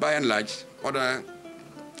 And by and large, other,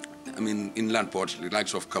 inland ports, the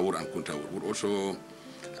likes of Kawur and Kuntawur, would also,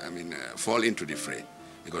 fall into the fray,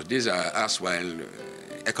 because these are erstwhile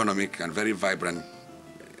economic and very vibrant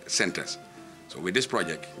centers. So with this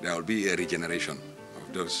project, there will be a regeneration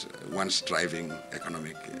of those once thriving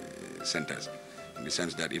economic centers, in the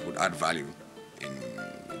sense that it would add value in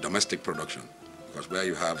domestic production, because where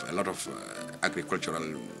you have a lot of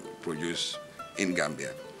agricultural produce in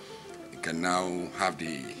Gambia, you can now have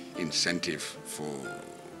the incentive for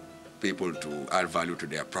people to add value to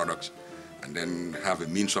their products, and then have a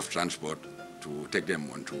means of transport to take them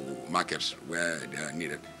onto markets where they are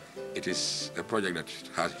needed. It is a project that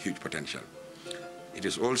has huge potential. It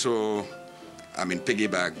is also,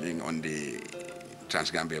 piggybacking on the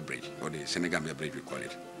Trans-Gambia Bridge, or the Senegambia Bridge we call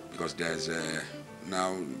it, because there's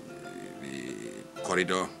now the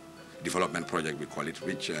corridor development project we call it,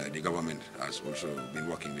 which the government has also been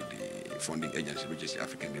working with the funding agency, which is the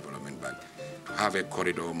African Development Bank, to have a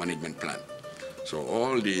corridor management plan. So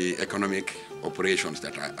all the economic operations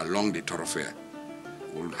that are along the thoroughfare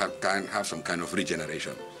will have some kind of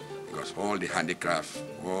regeneration, because all the handicraft,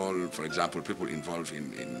 for example, people involved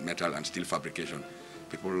in metal and steel fabrication,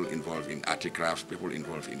 people involved in articrafts, people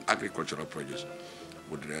involved in agricultural produce,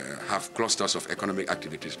 would have clusters of economic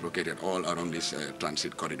activities located all around this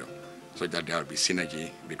transit corridor, so that there will be synergy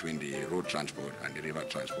between the road transport and the river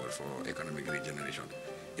transport for economic regeneration.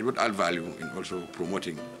 It would add value in also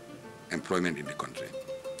promoting employment in the country,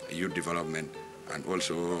 youth development, and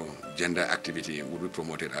also gender activity would be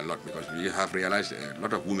promoted a lot, because we have realized a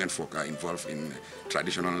lot of women folk are involved in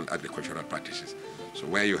traditional agricultural practices. So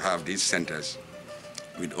where you have these centers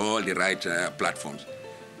with all the right platforms,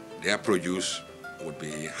 their produce would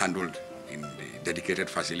be handled in the dedicated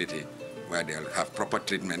facility where they'll have proper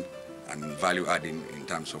treatment and value adding in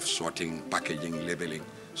terms of sorting, packaging, labeling,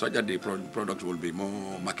 so that the product will be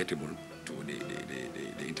more marketable to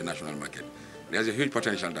the international market. There's a huge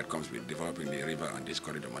potential that comes with developing the river and this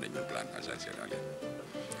corridor management plan, as I said earlier.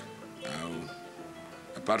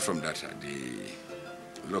 Apart from that, at the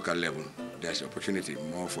local level, there's opportunity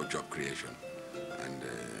more for job creation and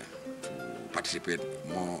to participate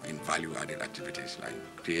more in value-added activities, like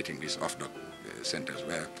creating these off-dock centers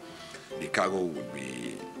where the cargo would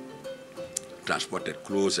be transported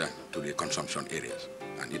closer to the consumption areas,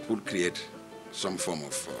 and it would create some form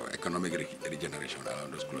of economic regeneration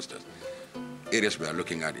around those clusters. Areas we are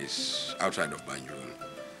looking at is outside of Banjul,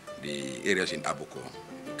 the areas in Abuko,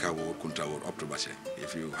 Kawur, Kuntawur, up to Basse.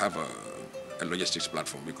 If you have a logistics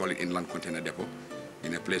platform, we call it inland container depot,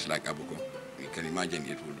 in a place like Abuko, you can imagine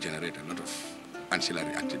it will generate a lot of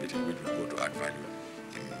ancillary activity which will go to add value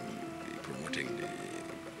in promoting the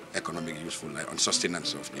economic useful life and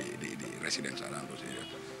sustenance of the residents around those areas.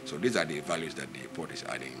 So these are the values that the port is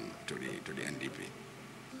adding to the NDP.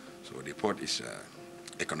 So the port is an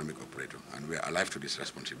economic operator, and we are alive to this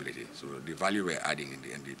responsibility. So the value we're adding in the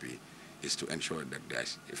NDP is to ensure that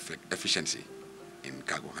there's efficiency in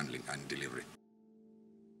cargo handling and delivery.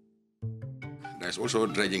 There's also a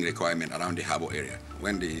dredging requirement around the harbor area.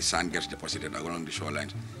 When the sand gets deposited along the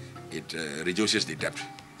shorelines, it reduces the depth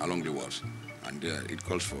along the walls, and it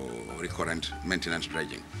calls for recurrent maintenance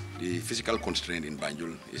dredging. The physical constraint in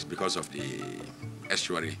Banjul is because of the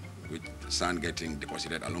estuary with sand getting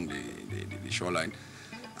deposited along the shoreline.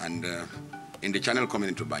 And in the channel coming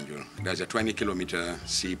into Banjul, there's a 20-kilometer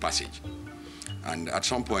sea passage. And at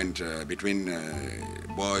some point between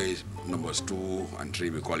buoys numbers 2 and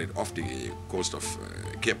 3, we call it, off the coast of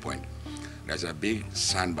Cape Point, there's a big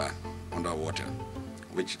sandbar underwater,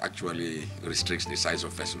 which actually restricts the size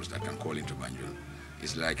of vessels that can call into Banjul.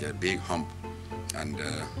 It's like a big hump, and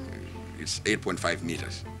it's 8.5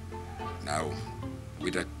 meters. Now,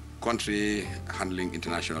 with a country handling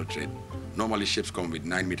international trade, normally ships come with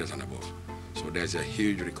 9 meters and above. So there's a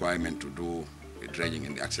huge requirement to do dredging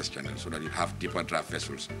in the access channel so that you have deeper draft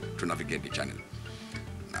vessels to navigate the channel.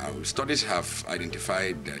 Now, studies have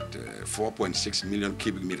identified that 4.6 million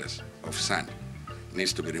cubic meters of sand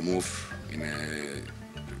needs to be removed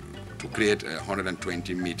to create a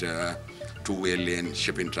 120-meter two-way lane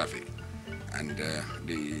shipping traffic. And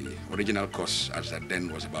the original cost as that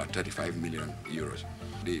then was about 35 million euros.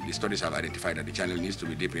 The studies have identified that the channel needs to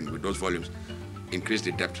be deepened with those volumes, increase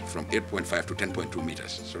the depth from 8.5 to 10.2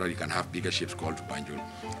 meters so that you can have bigger ships called to Banjul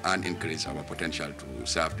and increase our potential to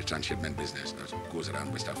serve the transshipment business that goes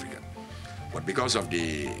around West Africa. But because of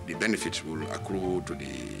the benefits will accrue to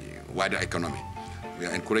the wider economy, we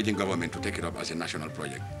are encouraging government to take it up as a national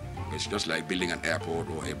project. It's just like building an airport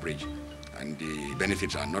or a bridge, and the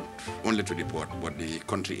benefits are not only to the port, but the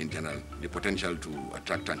country in general. The potential to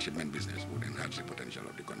attract transshipment business would enhance the potential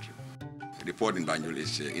of the country. The port in Banjul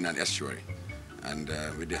is in an estuary, and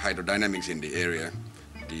with the hydrodynamics in the area,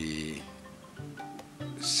 the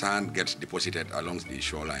sand gets deposited along the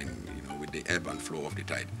shoreline, with the ebb and flow of the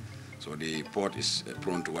tide. So the port is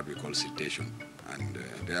prone to what we call siltation, and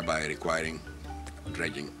thereby requiring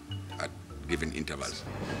dredging at given intervals.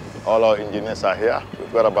 All our engineers are here.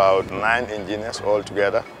 We've got about 9 engineers all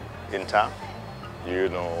together in town. We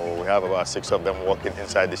have about 6 of them working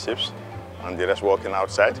inside the ships and the rest working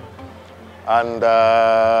outside. And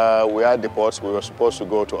we are at the ports. We were supposed to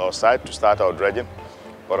go to our site to start our dredging.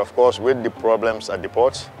 But of course, with the problems at the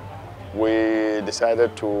ports, we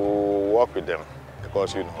decided to work with them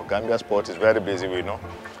because, Gambia's port is very busy, we know.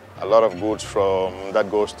 A lot of goods that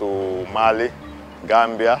goes to Mali,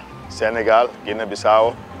 Gambia, Senegal,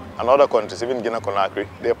 Guinea-Bissau, and other countries, even Guinea-Conakry,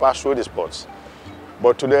 they pass through these ports.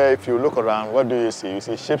 But today, if you look around, what do you see? You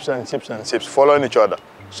see ships and ships and ships following each other.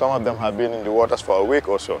 Some of them have been in the waters for a week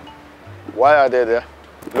or so. Why are they there?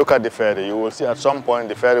 Look at the ferry. You will see at some point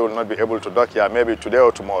the ferry will not be able to dock here, maybe today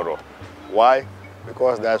or tomorrow. Why?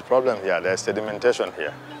 Because there's a problem here. There's sedimentation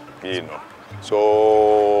here,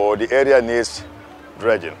 So the area needs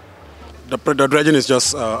dredging. The dredging is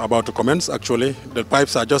just about to commence, actually. The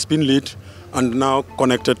pipes are just being laid and now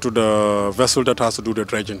connected to the vessel that has to do the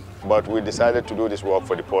dredging. But we decided to do this work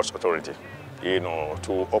for the Ports Authority,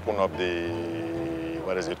 to open up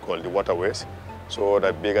the waterways, so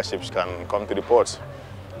that bigger ships can come to the ports,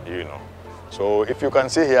 So if you can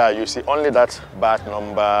see here, you see only that berth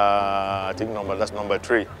that's number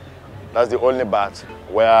 3. That's the only berth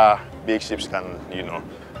where big ships can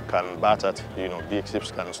berth at, big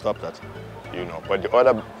ships can stop that,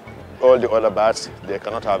 But all the other berths, they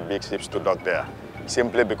cannot have big ships to dock there,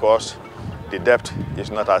 simply because the depth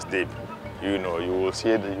is not as deep. You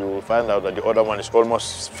will find out that the other one is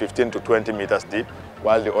almost 15 to 20 meters deep,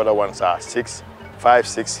 while the other ones are 5,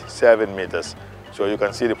 6, 7 meters. So you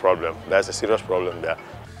can see the problem. There's a serious problem there.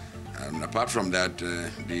 Apart from that,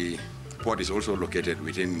 the port is also located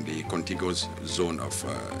within the contiguous zone of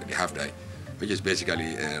the Halfday, which is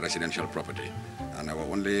basically a residential property. And our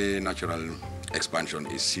only natural expansion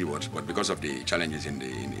is seawards, but because of the challenges in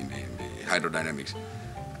the hydrodynamics,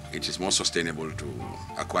 it is more sustainable to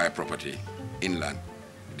acquire property inland,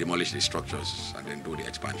 demolish the structures, and then do the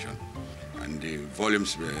expansion. And the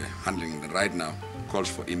volumes we're handling right now calls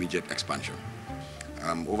for immediate expansion.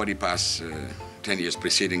 Over the past 10 years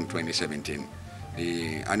preceding 2017,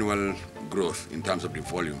 the annual growth in terms of the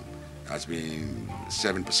volume has been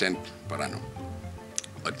 7% per annum.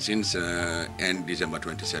 But since end December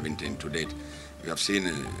 2017 to date, we have seen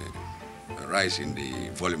a rise in the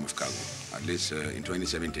volume of cargo. At least in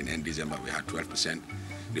 2017, end December, we had 12%.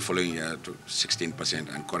 The following year to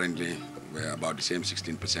 16%, and currently we're about the same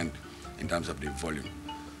 16% in terms of the volume.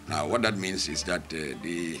 Now, what that means is that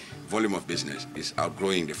the volume of business is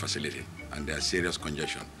outgrowing the facility, and there's serious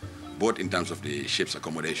congestion, both in terms of the ship's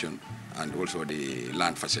accommodation and also the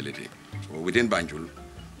land facility. So within Banjul,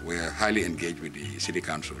 we're highly engaged with the City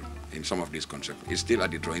Council in some of these concepts. It's still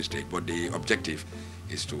at the drawing stage, but the objective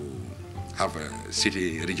is to have a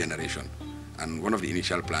city regeneration. And one of the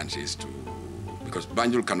initial plans is to, because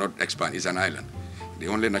Banjul cannot expand, it's an island. The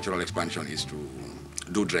only natural expansion is to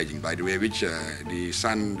do dredging, by the way, which the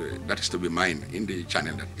sand that is to be mined in the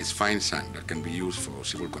channel that is fine sand that can be used for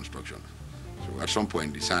civil construction. So at some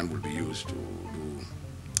point, the sand will be used to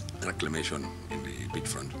do reclamation in the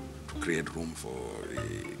beachfront to create room for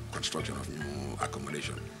the construction of new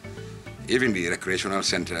accommodation. Even the recreational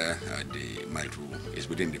center at the Mile 2 is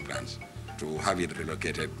within the plans to have it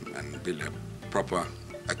relocated and build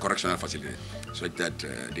a correctional facility so that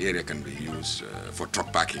the area can be used for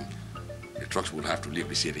truck parking. The trucks will have to leave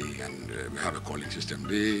the city, and we have a calling system.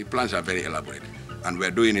 The plans are very elaborate, and we're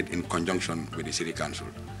doing it in conjunction with the City Council.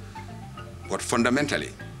 But fundamentally,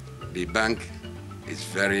 the bank is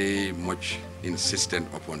very much insistent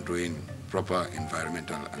upon doing proper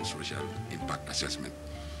environmental and social impact assessment,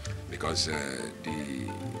 because the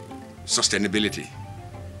sustainability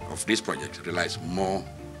of this project relies more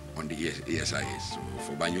on the ESIAs. So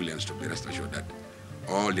for Banjulians to be rest assured that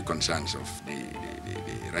all the concerns of the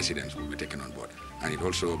residents will be taken on board. And it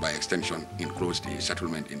also, by extension, includes the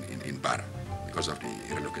settlement in Barra because of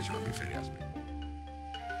the relocation of the ferry aspect.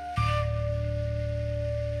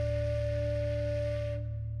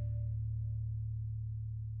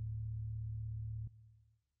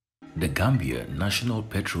 The Gambia National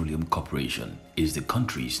Petroleum Corporation is the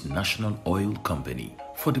country's national oil company.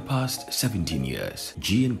 For the past 17 years,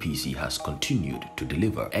 GNPC has continued to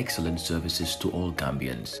deliver excellent services to all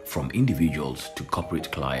Gambians, from individuals to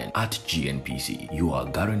corporate clients. At GNPC, you are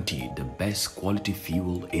guaranteed the best quality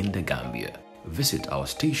fuel in the Gambia. Visit our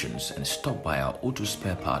stations and stop by our auto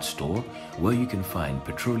spare parts store, where you can find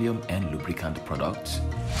petroleum and lubricant products,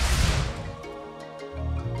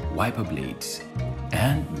 wiper blades,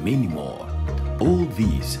 and many more. All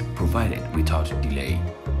these provided without delay.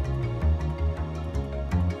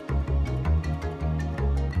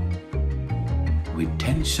 With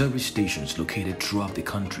 10 service stations located throughout the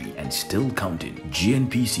country and still counting,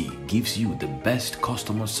 GNPC gives you the best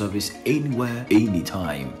customer service anywhere,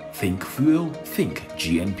 anytime. Think fuel, think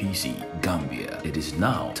GNPC Gambia. It is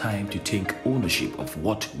now time to take ownership of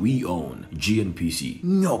what we own. GNPC,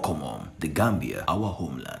 Nyokomom, the Gambia, our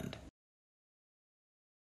homeland.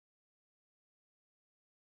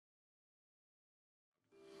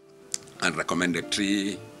 And recommended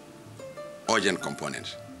 3 urgent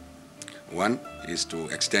components. One is to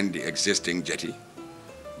extend the existing jetty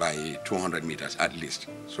by 200 meters at least,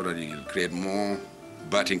 so that it will create more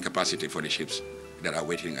berthing capacity for the ships that are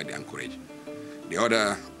waiting at the anchorage. The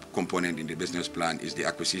other component in the business plan is the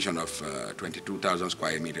acquisition of 22,000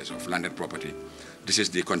 square meters of landed property. This is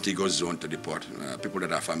the contiguous zone to the port. People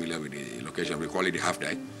that are familiar with the location, we call it the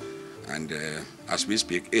half-die. And as we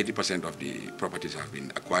speak, 80% of the properties have been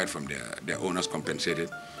acquired from their owners, compensated.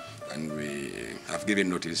 And we have given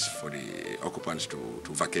notice for the occupants to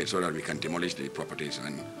vacate so that we can demolish the properties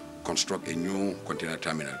and construct a new container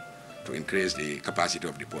terminal to increase the capacity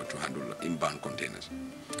of the port to handle inbound containers.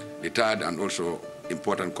 The third and also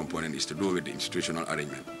important component is to do with the institutional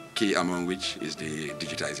arrangement, key among which is the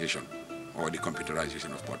digitization or the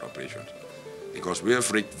computerization of port operations. Because we have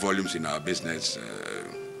reached volumes in our business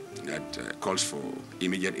that calls for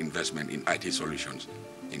immediate investment in IT solutions,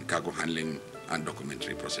 in cargo handling and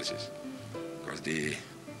documentary processes. Because the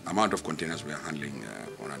amount of containers we are handling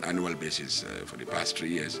on an annual basis for the past 3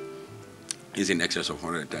 years is in excess of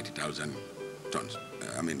 130,000 tons.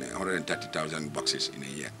 130,000 boxes in a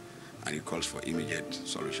year. And it calls for immediate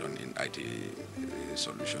solution in IT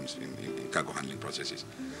solutions in cargo handling processes.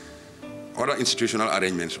 Other institutional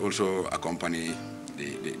arrangements also accompany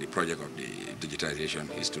the project of the digitization.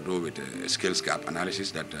 Is to do with a skills gap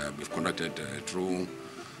analysis that we've conducted through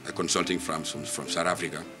a consulting firm from South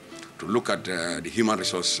Africa to look at the human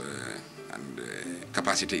resource and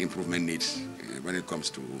capacity improvement needs when it comes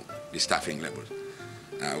to the staffing levels.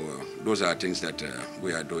 Now, those are things that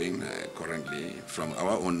we are doing currently from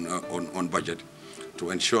our own budget to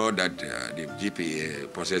ensure that the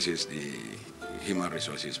GPA possesses the human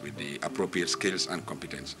resources with the appropriate skills and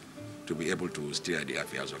competence to be able to steer the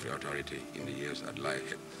affairs of the authority in the years that lie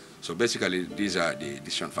ahead. So basically, these are the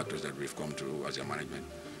decision factors that we've come to as a management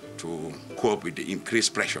to cope with the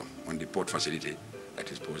increased pressure on the port facility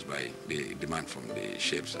that is posed by the demand from the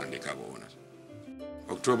ships and the cargo owners.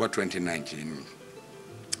 October 2019,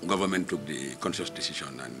 government took the conscious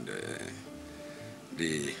decision and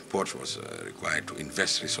the port was required to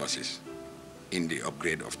invest resources in the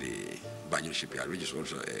upgrade of the Banjul shipyard, which is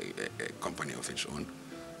also a company of its own,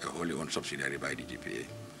 a wholly owned subsidiary by the GPA.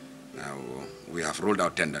 Now, we have rolled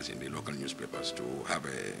out tenders in the local newspapers to have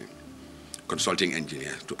a consulting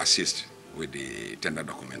engineer to assist with the tender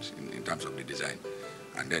documents in terms of the design,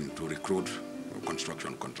 and then to recruit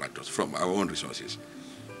construction contractors from our own resources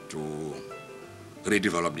to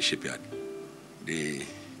redevelop the shipyard. The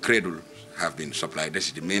cradle have been supplied. This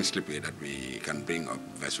is the main slipway that we can bring up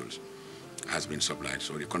vessels, has been supplied.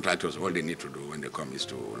 So the contractors, all they need to do when they come is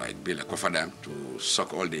to build a cofferdam to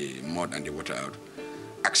suck all the mud and the water out,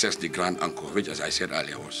 access the Grand Anchor, which, as I said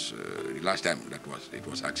earlier, was the last time that it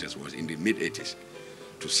was accessed was in the mid-80s,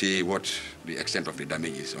 to see what the extent of the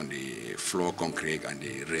damage is on the floor concrete and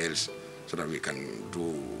the rails, so that we can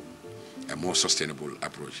do a more sustainable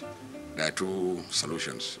approach. There are two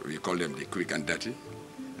solutions. We call them the quick and dirty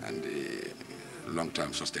and the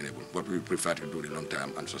long-term sustainable, but we prefer to do the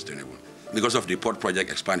long-term and sustainable. Because of the port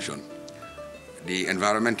project expansion, the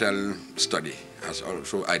environmental study has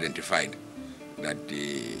also identified that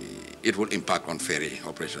it will impact on ferry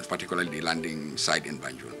operations, particularly the landing site in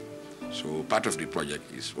Banjul. So part of the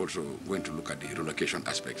project is also going to look at the relocation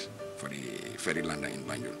aspects for the ferry lander in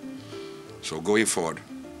Banjul. So going forward,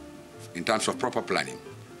 in terms of proper planning,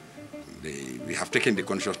 we have taken the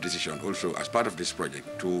conscious decision also as part of this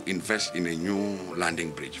project to invest in a new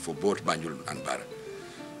landing bridge for both Banjul and Bara,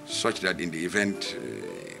 such that in the event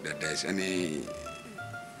that there's any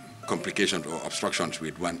complications or obstructions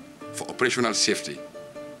with one, for operational safety,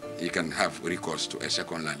 you can have recourse to a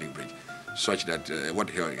second landing bridge, such that what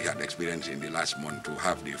he had experienced in the last month, to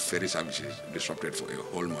have the ferry services disrupted for a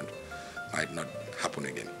whole month, might not happen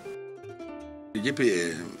again. The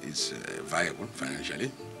GPA is viable financially.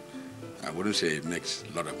 I wouldn't say it makes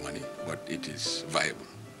a lot of money, but it is viable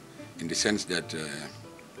in the sense that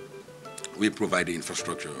we provide the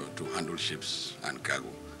infrastructure to handle ships and cargo,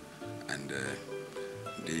 and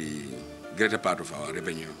the greater part of our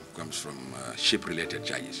revenue comes from ship-related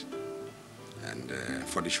charges. And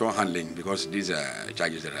for the shore handling, because these are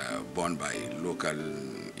charges that are borne by local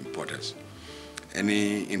importers,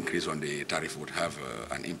 any increase on the tariff would have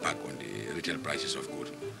an impact on the retail prices of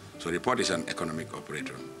goods. So the port is an economic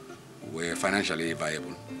operator. We're financially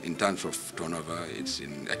viable. In terms of turnover, it's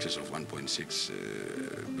in excess of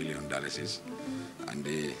 $1.6 billion, and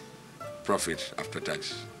the profit after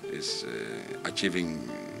tax is achieving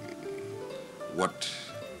what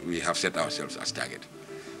we have set ourselves as target.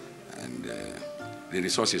 And the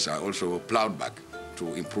resources are also plowed back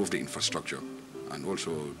to improve the infrastructure and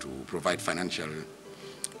also to provide financial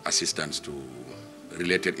assistance to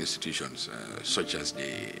related institutions such as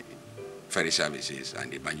the ferry services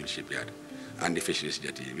and the Banjul shipyard and the fisheries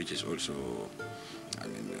jetty, which is also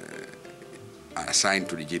assigned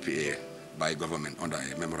to the GPA by government under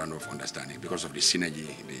a memorandum of understanding because of the synergy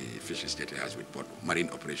the fisheries jetty has with port marine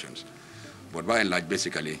operations. But by and large,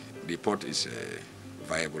 basically, the port is a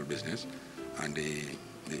viable business, and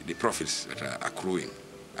the profits that are accruing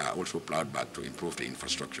are also plowed back to improve the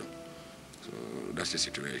infrastructure. So that's the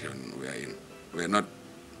situation we are in. We're not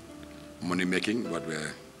money-making, but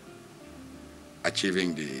we're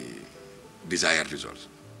achieving the desired results.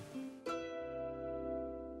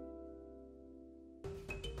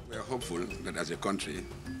 We are hopeful that as a country,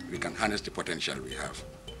 we can harness the potential we have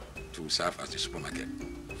to serve as the supermarket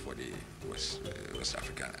for the West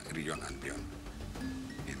Africa region and beyond,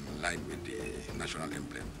 in line with the national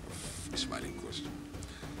emblem of the Smiling Coast.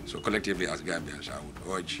 So collectively as Gambians, I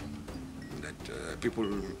would urge that people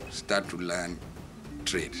start to learn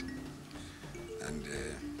trade. And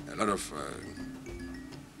a lot of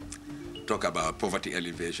talk about poverty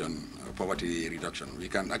elevation, poverty reduction. We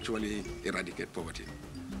can actually eradicate poverty.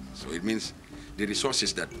 So it means the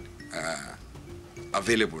resources that are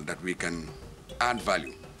available that we can add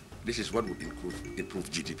value. This is what would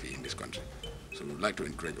improve GDP in this country. So we would like to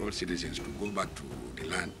encourage all citizens to go back to the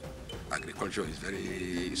land. Agriculture is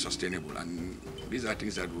very sustainable, and these are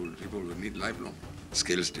things that people will need lifelong.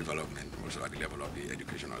 Skills development also at the level of the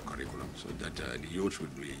educational curriculum, so that the youth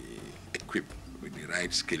would be equipped with the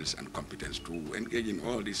right skills and competence to engage in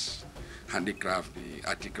all this handicraft, the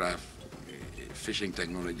articraft, fishing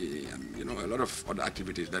technology, and a lot of other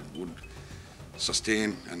activities that would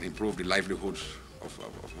sustain and improve the livelihoods of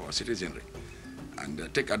our citizenry,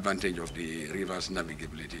 and take advantage of the river's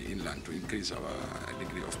navigability inland to increase our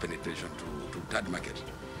degree of penetration to third markets.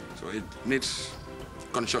 So it needs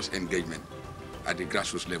conscious engagement at the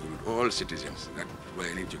grassroots level with all citizens that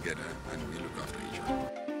we're in together and we look after each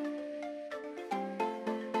other.